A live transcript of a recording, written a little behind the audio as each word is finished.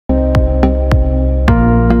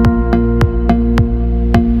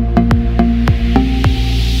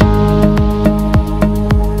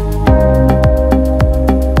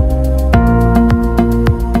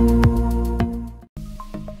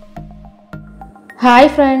Hi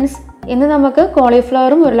friends, ഇന്ന് നമുക്ക്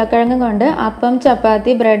കോളിഫ്ലവറും ഉരുളക്കിഴങ്ങും കൊണ്ട് അപ്പം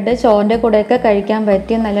ചപ്പാത്തി ബ്രെഡ് ചോറിന്റെ കൂടെയൊക്കെ കഴിക്കാൻ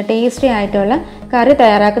പറ്റിയ നല്ല ടേസ്റ്റി ആയിട്ടുള്ള കറി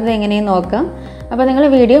തയ്യാറാക്കുന്നത് എങ്ങനെയെന്ന് നോക്കാം. അപ്പോൾ നിങ്ങൾ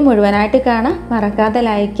വീഡിയോ മുഴുവനായിട്ട് കാണാൻ മറക്കാതെ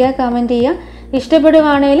ലൈക്ക് ചെയ്യുക, കമന്റ് ചെയ്യുക.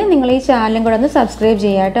 ഇഷ്ടപ്പെടുവാണെങ്കിൽ നിങ്ങൾ ഈ ചാനലും കൂടെ ഒന്ന് സബ്സ്ക്രൈബ്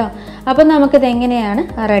ചെയ്യുക കേട്ടോ. അപ്പോൾ നമുക്ക് ഇത് എങ്ങനെയാണ്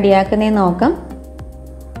റെഡിയാക്കുന്നതെന്ന് നോക്കാം.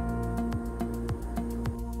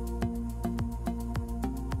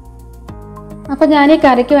 അപ്പോൾ ഞാൻ ഈ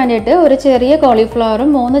കറിക്ക് വേണ്ടിയിട്ട് ഒരു ചെറിയ കോളിഫ്ലവറും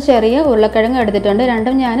 3 ചെറിയ ഉരുളക്കിഴങ്ങും എടുത്തിട്ടുണ്ട്.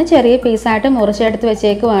 രണ്ടും ഞാൻ ചെറിയ പീസായിട്ട് മുറിച്ചെടുത്ത്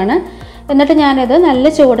വെച്ചേക്കുവാണ്. എന്നിട്ട് ഞാനിത് നല്ല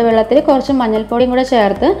ചൂടുവെള്ളത്തിൽ കുറച്ച് മഞ്ഞൾപ്പൊടിയും കൂടെ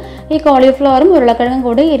ചേർത്ത് ഈ കോളിഫ്ലവറും ഉരുളക്കിഴങ്ങും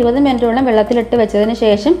കൂടി 20 മിനിറ്റോളം വെള്ളത്തിലിട്ട് വെച്ചതിന്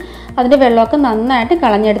ശേഷം അതിൻ്റെ വെള്ളമൊക്കെ നന്നായിട്ട്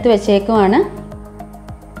കളഞ്ഞെടുത്ത് വെച്ചേക്കുവാണ്.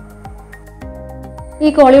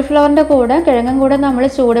 ഈ കോളിഫ്ലവറിൻ്റെ കൂടെ കിഴങ്ങും കൂടെ നമ്മൾ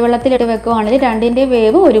ചൂടുവെള്ളത്തിലിട്ട് വെക്കുവാണെങ്കിൽ രണ്ടിൻ്റെയും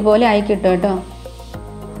വേവ് ഒരുപോലെ ആയി കിട്ടും കേട്ടോ.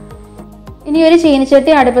 ഇനി ഒരു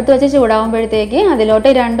ചീനിച്ചട്ടി അടുപ്പത്ത് വെച്ച് ചൂടാവുമ്പോഴത്തേക്ക് അതിലോട്ട്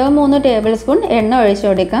 2-3 ടേബിൾ സ്പൂൺ എണ്ണ ഒഴിച്ചു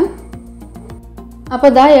കൊടുക്കാം. അപ്പോൾ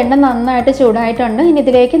ഇതാ എണ്ണ നന്നായിട്ട് ചൂടായിട്ടുണ്ട്. ഇനി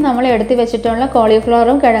ഇതിലേക്ക് നമ്മൾ എടുത്ത് വെച്ചിട്ടുള്ള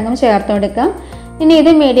കോളിഫ്ലവറും കിഴങ്ങും ചേർത്ത് കൊടുക്കാം. ഇനി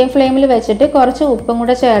ഇത് മീഡിയം ഫ്ലെയിമിൽ വെച്ചിട്ട് കുറച്ച് ഉപ്പും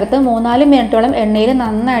കൂടെ ചേർത്ത് 3-4 മിനിറ്റോളം എണ്ണയിൽ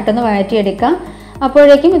നന്നായിട്ടൊന്ന് വഴറ്റിയെടുക്കാം.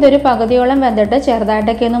 അപ്പോഴേക്കും ഇതൊരു പകുതിയോളം വെന്തിട്ട്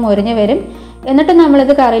ചെറുതായിട്ടൊക്കെ ഒന്ന് മുരിഞ്ഞ് വരും. എന്നിട്ട്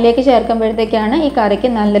നമ്മളിത് കറിയിലേക്ക് ചേർക്കുമ്പോഴത്തേക്കാണ് ഈ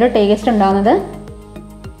കറിക്ക് നല്ലൊരു ടേസ്റ്റ് ഉണ്ടാകുന്നത്.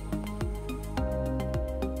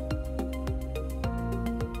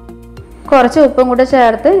 കുറച്ച് ഉപ്പും കൂടെ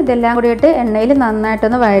ചേർത്ത് ഇതെല്ലാം കൂടിയിട്ട് എണ്ണയിൽ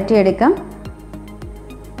നന്നായിട്ടൊന്ന് വഴറ്റിയെടുക്കാം.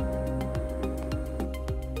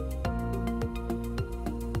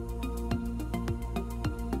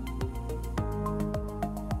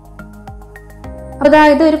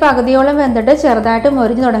 അതായത് ഒരു പകുതിയോളം വെന്തിട്ട് ചെറുതായിട്ട്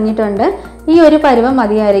മുരിഞ്ഞു തുടങ്ങിയിട്ടുണ്ട്. ഈ ഒരു പരുവം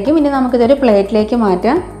മതിയായിരിക്കും. ഇനി നമുക്കിതൊരു പ്ലേറ്റിലേക്ക്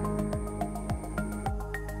മാറ്റാം.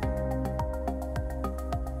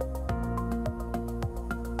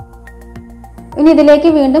 ഇനി ഇതിലേക്ക്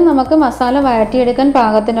വീണ്ടും നമുക്ക് മസാല വഴറ്റിയെടുക്കാൻ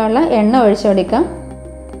പാകത്തിനുള്ള എണ്ണ ഒഴിച്ചു കൊടുക്കാം.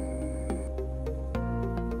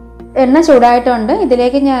 എണ്ണ ചൂടായിട്ടുണ്ട്.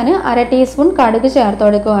 ഇതിലേക്ക് ഞാൻ 1/2 ടീസ്പൂൺ കടുക് ചേർത്ത്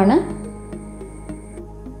കൊടുക്കുവാണ്.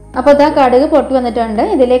 അപ്പോൾ ഇതാ കടുക് പൊട്ടി വന്നിട്ടുണ്ട്.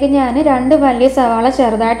 ഇതിലേക്ക് ഞാൻ 2 വലിയ സവാള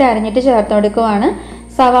ചെറുതായിട്ട് അരിഞ്ഞിട്ട് ചേർത്ത് കൊടുക്കുവാണ്.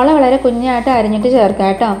 സവാള വളരെ കുഞ്ഞായിട്ട് അരിഞ്ഞിട്ട് ചേർക്കാം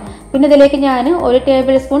കേട്ടോ. പിന്നെ ഇതിലേക്ക് ഞാൻ 1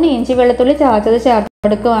 ടേബിൾ സ്പൂൺ ഇഞ്ചി വെളുത്തുള്ളി ചതച്ചത് ചേർത്ത്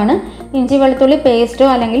കൊടുക്കുവാണ്. ഇഞ്ചി വെളുത്തുള്ളി പേസ്റ്റോ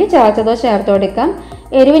അല്ലെങ്കിൽ ചതച്ചതോ ചേർത്ത് കൊടുക്കാം.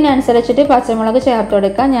 എരിവിനനുസരിച്ചിട്ട് പച്ചമുളക് ചേർത്ത്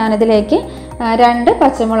കൊടുക്കാം. ഞാനിതിലേക്ക് 2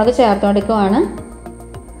 പച്ചമുളക് ചേർത്ത് കൊടുക്കുവാണ്.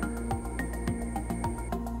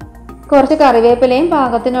 കുറച്ച് കറിവേപ്പിലയും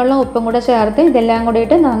പാകത്തിനുള്ള ഉപ്പും കൂടെ ചേർത്ത് ഇതെല്ലാം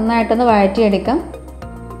കൂടിയിട്ട് നന്നായിട്ടൊന്ന് വഴറ്റിയെടുക്കാം.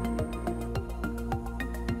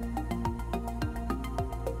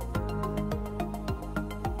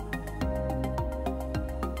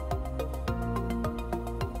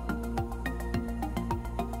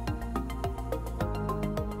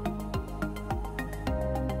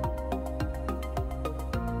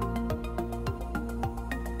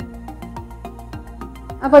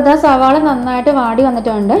 അപ്പോൾ ഇതാ സവാള നന്നായിട്ട് വാടി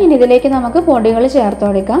വന്നിട്ടുണ്ട്. ഇനി ഇതിലേക്ക് നമുക്ക് പൊടികൾ ചേർത്ത്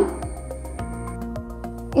കൊടുക്കാം.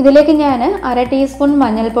 ഇതിലേക്ക് ഞാൻ 1/2 ടീസ്പൂൺ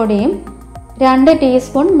മഞ്ഞൾപ്പൊടിയും 2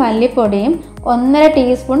 ടീസ്പൂൺ മല്ലിപ്പൊടിയും 1/2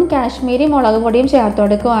 ടീസ്പൂൺ കാശ്മീരി മുളക് പൊടിയും ചേർത്ത്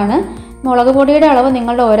കൊടുക്കുവാണ്. മുളക് പൊടിയുടെ അളവ്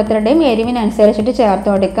നിങ്ങളുടെ ഓരോരുത്തരുടെയും എരിവിനനുസരിച്ചിട്ട് ചേർത്ത്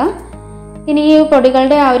കൊടുക്കാം. ഇനി ഈ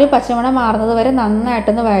പൊടികളുടെ ആ ഒരു പച്ചമണം മാറുന്നത് വരെ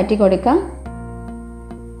നന്നായിട്ടൊന്ന് വഴറ്റി കൊടുക്കാം.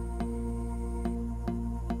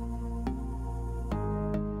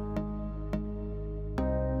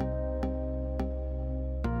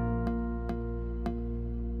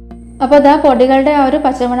 അപ്പോൾ ഇതാ പൊടികളുടെ ആ ഒരു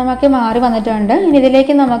പച്ചമണമൊക്കെ മാറി വന്നിട്ടുണ്ട്. ഇനി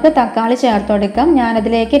ഇതിലേക്ക് നമുക്ക് തക്കാളി ചേർത്ത് കൊടുക്കാം.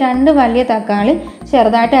 ഞാനതിലേക്ക് 2 വലിയ തക്കാളി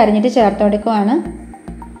ചെറുതായിട്ട് അരിഞ്ഞിട്ട് ചേർത്ത് കൊടുക്കുവാണ്.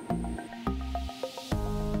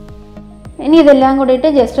 ഇനി ഇതെല്ലാം കൂടിയിട്ട്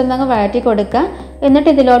ജസ്റ്റ് ഒന്നങ്ങ് വഴറ്റി കൊടുക്കുക. എന്നിട്ട്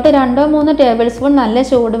ഇതിലോട്ട് 2-3 ടേബിൾ സ്പൂൺ നല്ല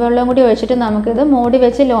ചൂടുവെള്ളം കൂടി ഒഴിച്ചിട്ട് നമുക്കിത് മൂടി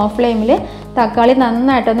വെച്ച് ലോ ഫ്ലെയിമിൽ തക്കാളി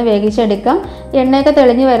നന്നായിട്ടൊന്ന് വേവിച്ചെടുക്കാം. എണ്ണയൊക്കെ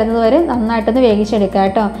തെളിഞ്ഞ് വരുന്നത് വരെ നന്നായിട്ടൊന്ന് വേവിച്ചെടുക്കാം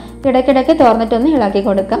കേട്ടോ. ഇടയ്ക്കിടയ്ക്ക് തുറന്നിട്ടൊന്ന് ഇളക്കി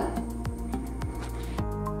കൊടുക്കാം.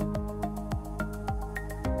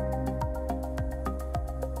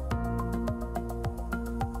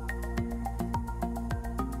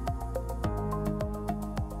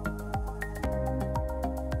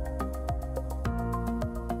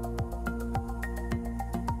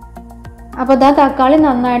 അപ്പോൾ ഇതാ തക്കാളി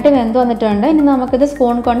നന്നായിട്ട് വെന്ത് വന്നിട്ടുണ്ട്. ഇനി നമുക്കിത്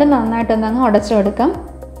സ്പൂൺ കൊണ്ട് നന്നായിട്ടൊന്നങ്ങ് ഉടച്ചു കൊടുക്കാം.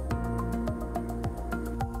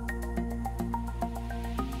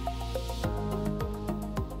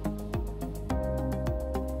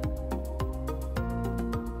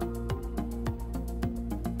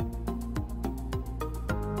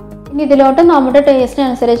 ഇനി ഇതിലോട്ട് നമ്മുടെ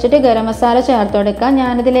ടേസ്റ്റിനനുസരിച്ചിട്ട് ഗരം മസാല ചേർത്ത് കൊടുക്കാം.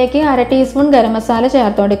 ഞാനിതിലേക്ക് 1/2 ടീസ്പൂൺ ഗരം മസാല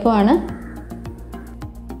ചേർത്ത് കൊടുക്കുവാണ്.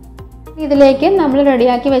 ഇതിലേക്ക് നമ്മൾ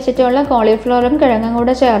റെഡിയാക്കി വെച്ചിട്ടുള്ള കോളിഫ്ലവറും കിഴങ്ങും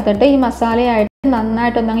കൂടെ ചേർത്തിട്ട് ഈ മസാലയായിട്ട്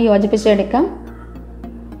നന്നായിട്ടൊന്നങ്ങ് യോജിപ്പിച്ചെടുക്കാം.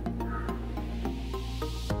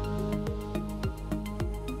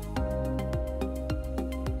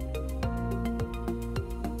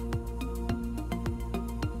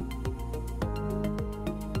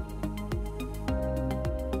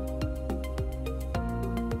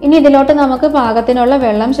 ഇനി ഇതിലോട്ട് നമുക്ക് പാകത്തിനുള്ള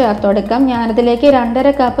വെള്ളം ചേർത്ത് കൊടുക്കാം. ഞാനിതിലേക്ക്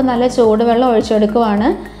 2.5 കപ്പ് നല്ല ചൂടുവെള്ളം ഒഴിച്ചെടുക്കുവാണ്.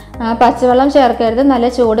 പച്ചവെള്ളം ചേർക്കരുത്, നല്ല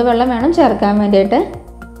ചൂടുവെള്ളം വേണം ചേർക്കാൻ വേണ്ടിയിട്ട്.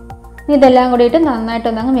 ഇതെല്ലാം കൂടിയിട്ട്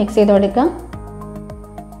നന്നായിട്ടൊന്നങ്ങ് മിക്സ് ചെയ്ത് കൊടുക്കാം.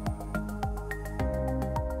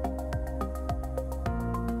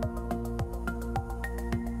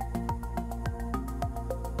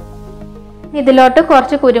 ഇതിലോട്ട്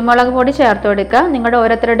കുറച്ച് കുരുമുളക് പൊടി ചേർത്ത് കൊടുക്കുക. നിങ്ങളുടെ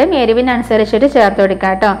ഓരോരുത്തരുടെയും എരിവിനനുസരിച്ചിട്ട് ചേർത്ത് കൊടുക്കുക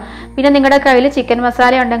കേട്ടോ. പിന്നെ നിങ്ങളുടെ കയ്യിൽ ചിക്കൻ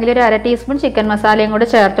മസാല ഉണ്ടെങ്കിൽ ഒരു 1/2 ടീസ്പൂൺ ചിക്കൻ മസാലയും കൂടെ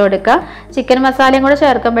ചേർത്ത് കൊടുക്കുക. ചിക്കൻ മസാലയും കൂടെ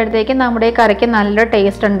ചേർക്കുമ്പോഴത്തേക്കും നമ്മുടെ ഈ കറിക്ക് നല്ലൊരു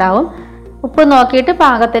ടേസ്റ്റ് ഉണ്ടാവും. ഉപ്പ് നോക്കിയിട്ട്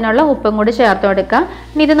പാകത്തിനുള്ള ഉപ്പും കൂടി ചേർത്ത് കൊടുക്കാം.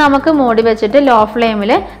 ഇനി ഇത് നമുക്ക് മൂടി വെച്ചിട്ട് ലോ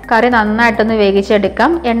ഫ്ലെയിമിൽ കറി നന്നായിട്ടൊന്ന്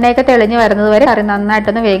വേവിച്ചെടുക്കാം. എണ്ണയൊക്കെ തെളിഞ്ഞ് വരുന്നത് വരെ കറി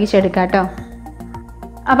നന്നായിട്ടൊന്ന് വേവിച്ചെടുക്കാം കേട്ടോ.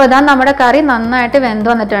 അപ്പോൾ ഇതാ നമ്മുടെ കറി നന്നായിട്ട് വെന്ത്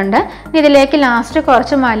വന്നിട്ടുണ്ട്. ഇതിലേക്ക് ലാസ്റ്റ്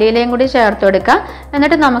കുറച്ച് മല്ലിയിലയും കൂടി ചേർത്ത് കൊടുക്കുക.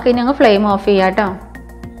 എന്നിട്ട് നമുക്ക് ഇനി അങ്ങ് ഫ്ലെയിം ഓഫ് ചെയ്യാം കേട്ടോ.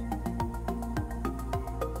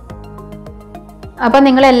 അപ്പം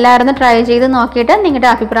നിങ്ങൾ എല്ലാവരും ട്രൈ ചെയ്ത് നോക്കിയിട്ട് നിങ്ങളുടെ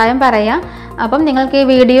അഭിപ്രായം പറയാം. അപ്പം നിങ്ങൾക്ക് ഈ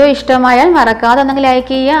വീഡിയോ ഇഷ്ടമായാൽ മറക്കാതെ ഒന്ന് ലൈക്ക്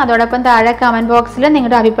ചെയ്യുക. അതോടൊപ്പം താഴെ കമൻറ്റ് ബോക്സിൽ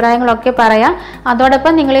നിങ്ങളുടെ അഭിപ്രായങ്ങളൊക്കെ പറയാം.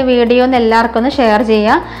 അതോടൊപ്പം നിങ്ങൾ ഈ വീഡിയോ ഒന്ന് എല്ലാവർക്കും ഒന്ന് ഷെയർ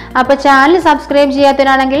ചെയ്യുക. അപ്പോൾ ചാനൽ സബ്സ്ക്രൈബ്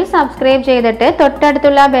ചെയ്യാത്തവരാണെങ്കിൽ സബ്സ്ക്രൈബ് ചെയ്തിട്ട്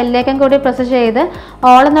തൊട്ടടുത്തുള്ള ബെല്ലൈക്കൺ കൂടി പ്രസ് ചെയ്ത്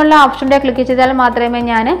ഓൾ എന്നുള്ള ഓപ്ഷൻ്റെ ക്ലിക്ക് ചെയ്താൽ മാത്രമേ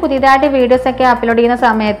ഞാൻ പുതിയതായിട്ട് വീഡിയോസൊക്കെ അപ്ലോഡ് ചെയ്യുന്ന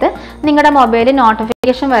സമയത്ത് നിങ്ങളുടെ മൊബൈലിൽ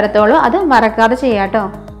നോട്ടിഫിക്കേഷൻ വരത്തുള്ളൂ. അത് മറക്കാതെ ചെയ്യാം കേട്ടോ.